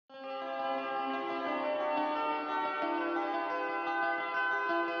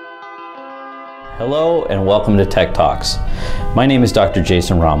Hello and welcome to Tech Talks. My name is Dr.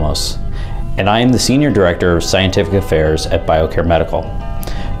 Jason Ramos, and I am the Senior Director of Scientific Affairs at Biocare Medical.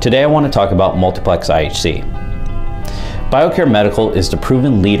 Today I want to talk about Multiplex IHC. Biocare Medical is the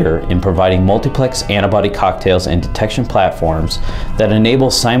proven leader in providing multiplex antibody cocktails and detection platforms that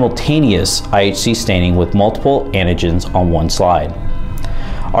enable simultaneous IHC staining with multiple antigens on one slide.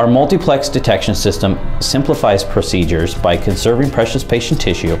 Our multiplex detection system simplifies procedures by conserving precious patient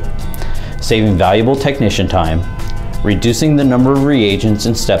tissue, saving valuable technician time, reducing the number of reagents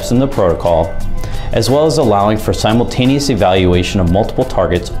and steps in the protocol, as well as allowing for simultaneous evaluation of multiple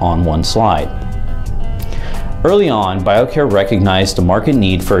targets on one slide. Early on, Biocare recognized the market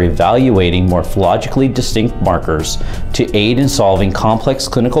need for evaluating morphologically distinct markers to aid in solving complex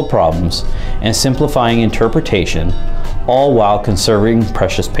clinical problems and simplifying interpretation, all while conserving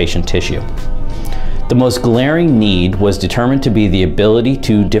precious patient tissue. The most glaring need was determined to be the ability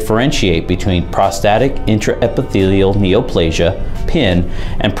to differentiate between prostatic intraepithelial neoplasia, PIN,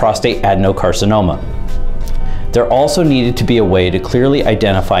 and prostate adenocarcinoma. There also needed to be a way to clearly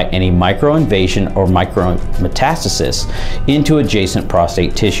identify any microinvasion or micrometastasis into adjacent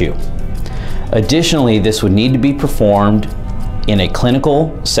prostate tissue. Additionally, this would need to be performed in a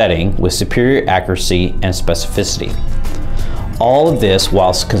clinical setting with superior accuracy and specificity. All of this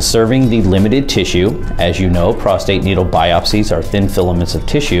whilst conserving the limited tissue. As you know, prostate needle biopsies are thin filaments of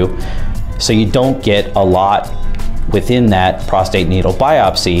tissue, so you don't get a lot within that prostate needle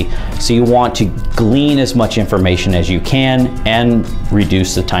biopsy, so you want to glean as much information as you can and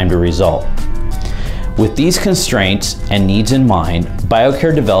reduce the time to result. With these constraints and needs in mind,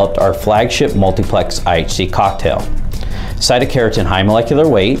 Biocare developed our flagship multiplex IHC cocktail: cytokeratin high molecular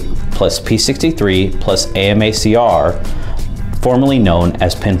weight plus P63 plus AMACR, formerly known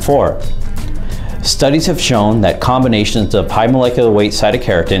as PIN4. Studies have shown that combinations of high molecular weight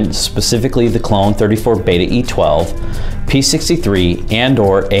cytokeratin, specifically the clone 34-beta-E12, P63,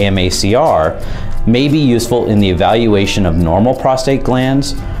 and/or AMACR, may be useful in the evaluation of normal prostate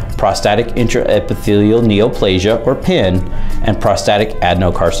glands, prostatic intraepithelial neoplasia or PIN, and prostatic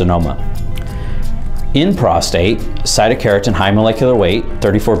adenocarcinoma. In prostate, cytokeratin high molecular weight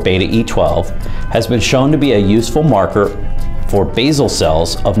 34-beta-E12 has been shown to be a useful marker for basal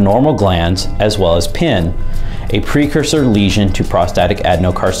cells of normal glands as well as PIN, a precursor lesion to prostatic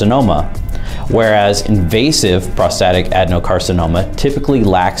adenocarcinoma, whereas invasive prostatic adenocarcinoma typically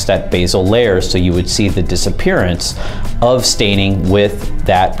lacks that basal layer, so you would see the disappearance of staining with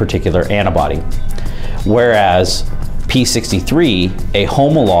that particular antibody. Whereas P63, a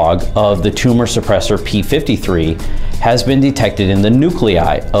homolog of the tumor suppressor P53, has been detected in the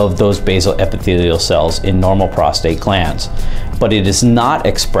nuclei of those basal epithelial cells in normal prostate glands, but it is not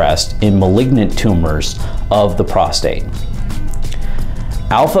expressed in malignant tumors of the prostate.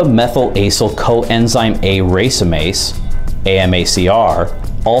 Alpha-methylacyl coenzyme A racemase, AMACR,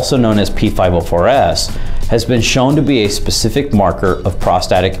 also known as P504S, has been shown to be a specific marker of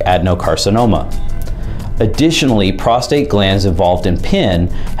prostatic adenocarcinoma. Additionally, prostate glands involved in PIN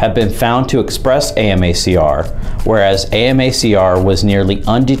have been found to express AMACR, whereas AMACR was nearly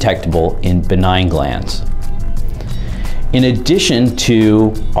undetectable in benign glands. In addition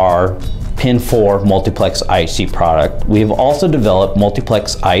to our PIN4 multiplex IHC product, we have also developed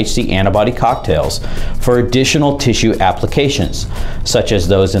multiplex IHC antibody cocktails for additional tissue applications, such as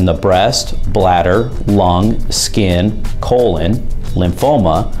those in the breast, bladder, lung, skin, colon,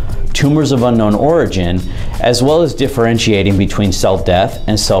 lymphoma, tumors of unknown origin, as well as differentiating between cell death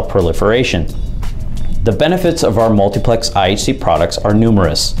and cell proliferation. The benefits of our multiplex IHC products are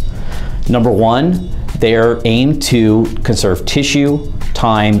numerous. Number one, they are aimed to conserve tissue,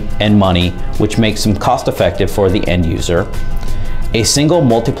 time, and money, which makes them cost-effective for the end user. A single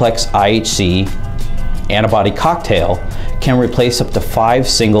multiplex IHC antibody cocktail can replace up to 5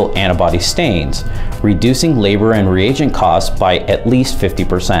 single antibody stains, reducing labor and reagent costs by at least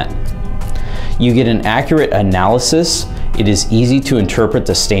 50%. You get an accurate analysis. It is easy to interpret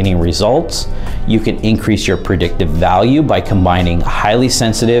the staining results. You can increase your predictive value by combining highly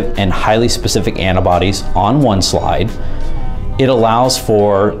sensitive and highly specific antibodies on one slide. It allows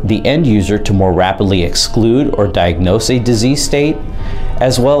for the end user to more rapidly exclude or diagnose a disease state,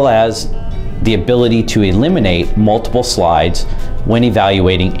 as well as the ability to eliminate multiple slides when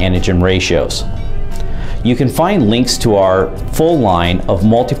evaluating antigen ratios. You can find links to our full line of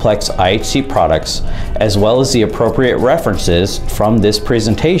multiplex IHC products, as well as the appropriate references from this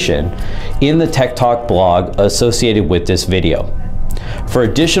presentation, in the TechTalk blog associated with this video. For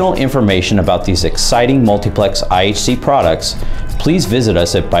additional information about these exciting multiplex IHC products, please visit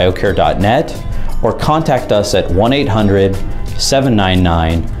us at biocare.net or contact us at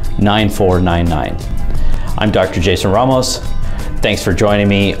 1-800-799 9499. I'm Dr. Jason Ramos. Thanks for joining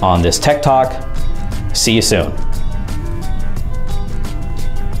me on this Tech Talk. See you soon.